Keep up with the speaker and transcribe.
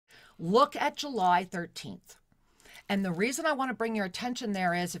Look at July 13th. And the reason I want to bring your attention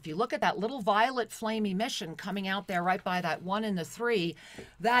there is if you look at that little violet flame emission coming out there right by that 1 and the 3,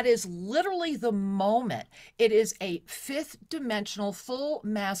 that is literally the moment. It is a fifth dimensional full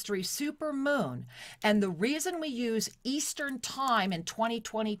mastery super moon. And the reason we use Eastern time in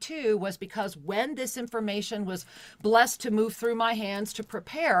 2022 was because when this information was blessed to move through my hands to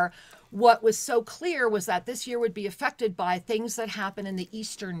prepare, what was so clear was that this year would be affected by things that happen in the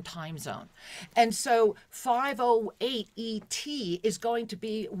Eastern time zone. And so 508 ET is going to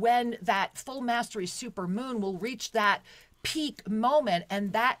be when that full mastery super moon will reach that peak moment,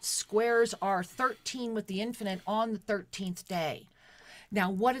 and that squares our 13 with the infinite on the 13th day.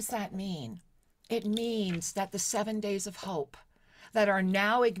 Now, what does that mean? It means that the 7 days of hope that are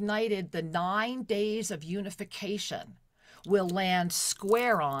now ignited, the 9 days of unification, will land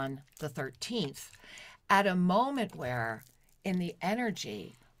square on the 13th at a moment where in the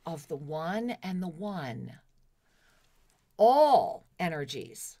energy of the 1 and the 1, all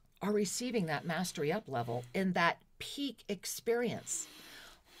energies are receiving that mastery up level in that peak experience.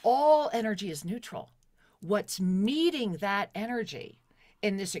 All energy is neutral. What's meeting that energy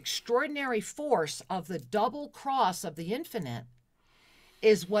in this extraordinary force of the double cross of the infinite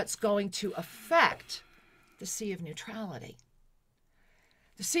is what's going to affect the sea of neutrality.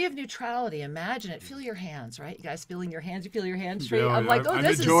 The sea of neutrality, imagine it. Feel your hands, right? You guys feeling your hands? You feel your hands straight? I'm like, oh,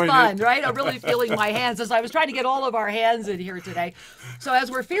 this is fun, right? I'm really feeling my hands as I was trying to get all of our hands in here today. So as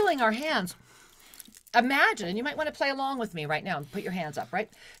we're feeling our hands, imagine, and you might want to play along with me right now and put your hands up,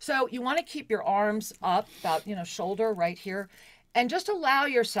 right? So you want to keep your arms up about, shoulder right here, and just allow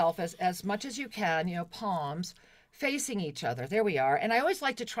yourself as much as you can, palms facing each other. There we are. And I always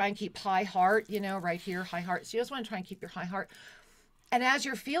like to try and keep high heart, right here, high heart. So you just want to try and keep your high heart. And as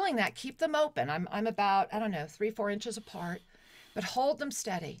you're feeling that, keep them open. I'm about, 3-4 inches apart, but hold them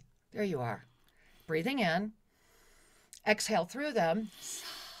steady. There you are. Breathing in. Exhale through them.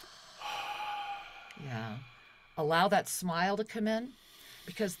 Yeah. Allow that smile to come in,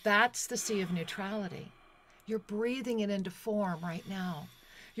 because that's the sea of neutrality. You're breathing it into form right now.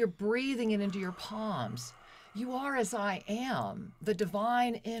 You're breathing it into your palms. You are as I am, the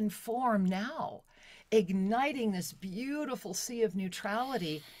divine in form now, igniting this beautiful sea of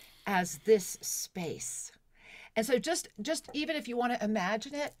neutrality as this space. And so just even if you want to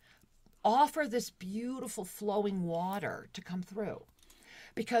imagine it, offer this beautiful flowing water to come through,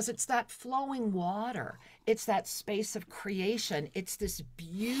 because it's that flowing water. It's that space of creation. It's this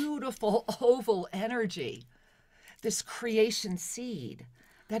beautiful oval energy, this creation seed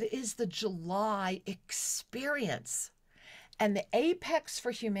that is the July experience. And the apex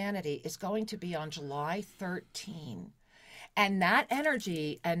for humanity is going to be on July 13. And that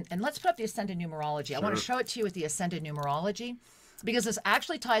energy, and let's put up the ascended numerology. Sure. I want to show it to you with the ascended numerology, because this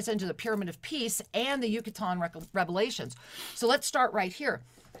actually ties into the Pyramid of Peace and the Yucatan Revelations. So let's start right here.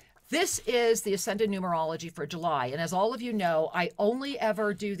 This is the ascended numerology for July. And as all of you know, I only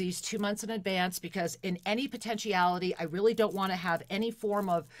ever do these 2 months in advance, because in any potentiality, I really don't want to have any form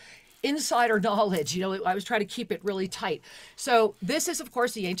of insider knowledge. I was trying to keep it really tight. So this is, of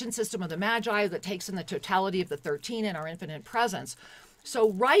course, the ancient system of the Magi that takes in the totality of the 13 and our infinite presence. So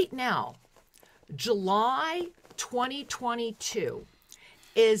right now, July 2022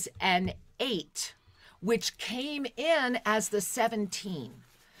 is an 8, which came in as the 17,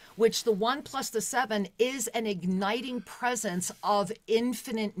 which the 1 plus the 7 is an igniting presence of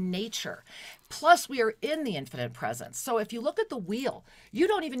infinite nature. Plus, we are in the infinite presence. So if you look at the wheel, you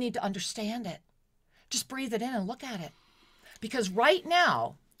don't even need to understand it. Just breathe it in and look at it. Because right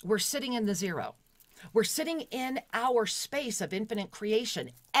now, we're sitting in the 0. We're sitting in our space of infinite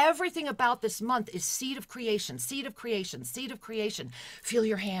creation. Everything about this month is seed of creation, seed of creation, seed of creation. Feel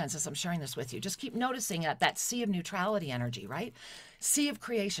your hands as I'm sharing this with you. Just keep noticing that sea of neutrality energy, right? Sea of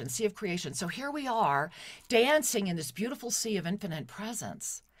creation, sea of creation. So here we are dancing in this beautiful sea of infinite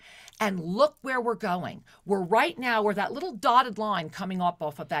presence. And look where we're going. We're right now, we're that little dotted line coming up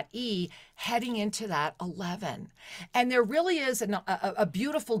off of that E, heading into that 11. And there really is a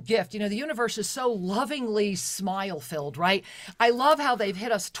beautiful gift. The universe is so lovingly smile-filled, right? I love how they've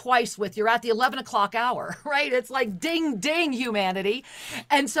hit us twice with, you're at the 11 o'clock hour, right? It's like ding, ding, humanity.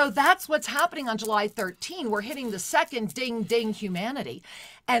 And so that's what's happening on July 13. We're hitting the second ding, ding, humanity.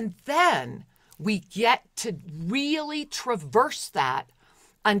 And then we get to really traverse that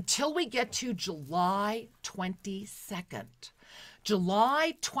until we get to July 22nd.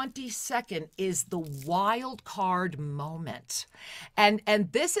 July 22nd is the wild card moment. And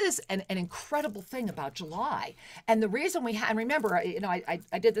this is an incredible thing about July. And the reason and remember,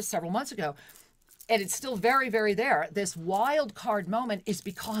 I did this several months ago. and it's still very, very there. This wild card moment is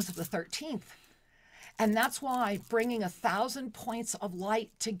because of the 13th. And that's why bringing 1,000 points of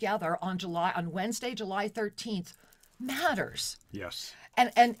light together on Wednesday, July 13th matters. Yes.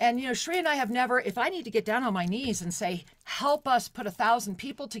 And you know, Shri and I have never, if I need to get down on my knees and say, help us put 1,000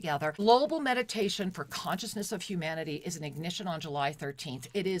 people together, global meditation for consciousness of humanity is an ignition on July 13th.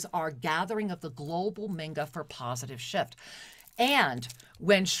 It is our gathering of the global Minga for positive shift. And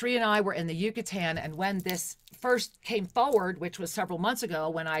when Shri and I were in the Yucatan, and when this first came forward, which was several months ago,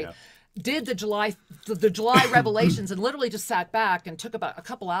 when I did the July revelations and literally just sat back and took about a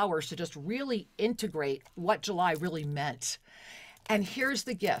couple hours to just really integrate what July really meant. And here's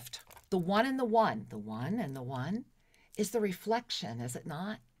the gift. The one and the one and the one is the reflection, is it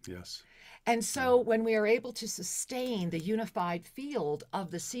not? Yes. And so when we are able to sustain the unified field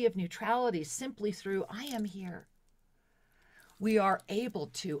of the sea of neutrality simply through I am here, we are able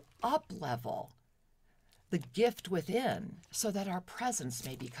to up-level the gift within so that our presence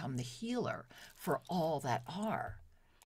may become the healer for all that are.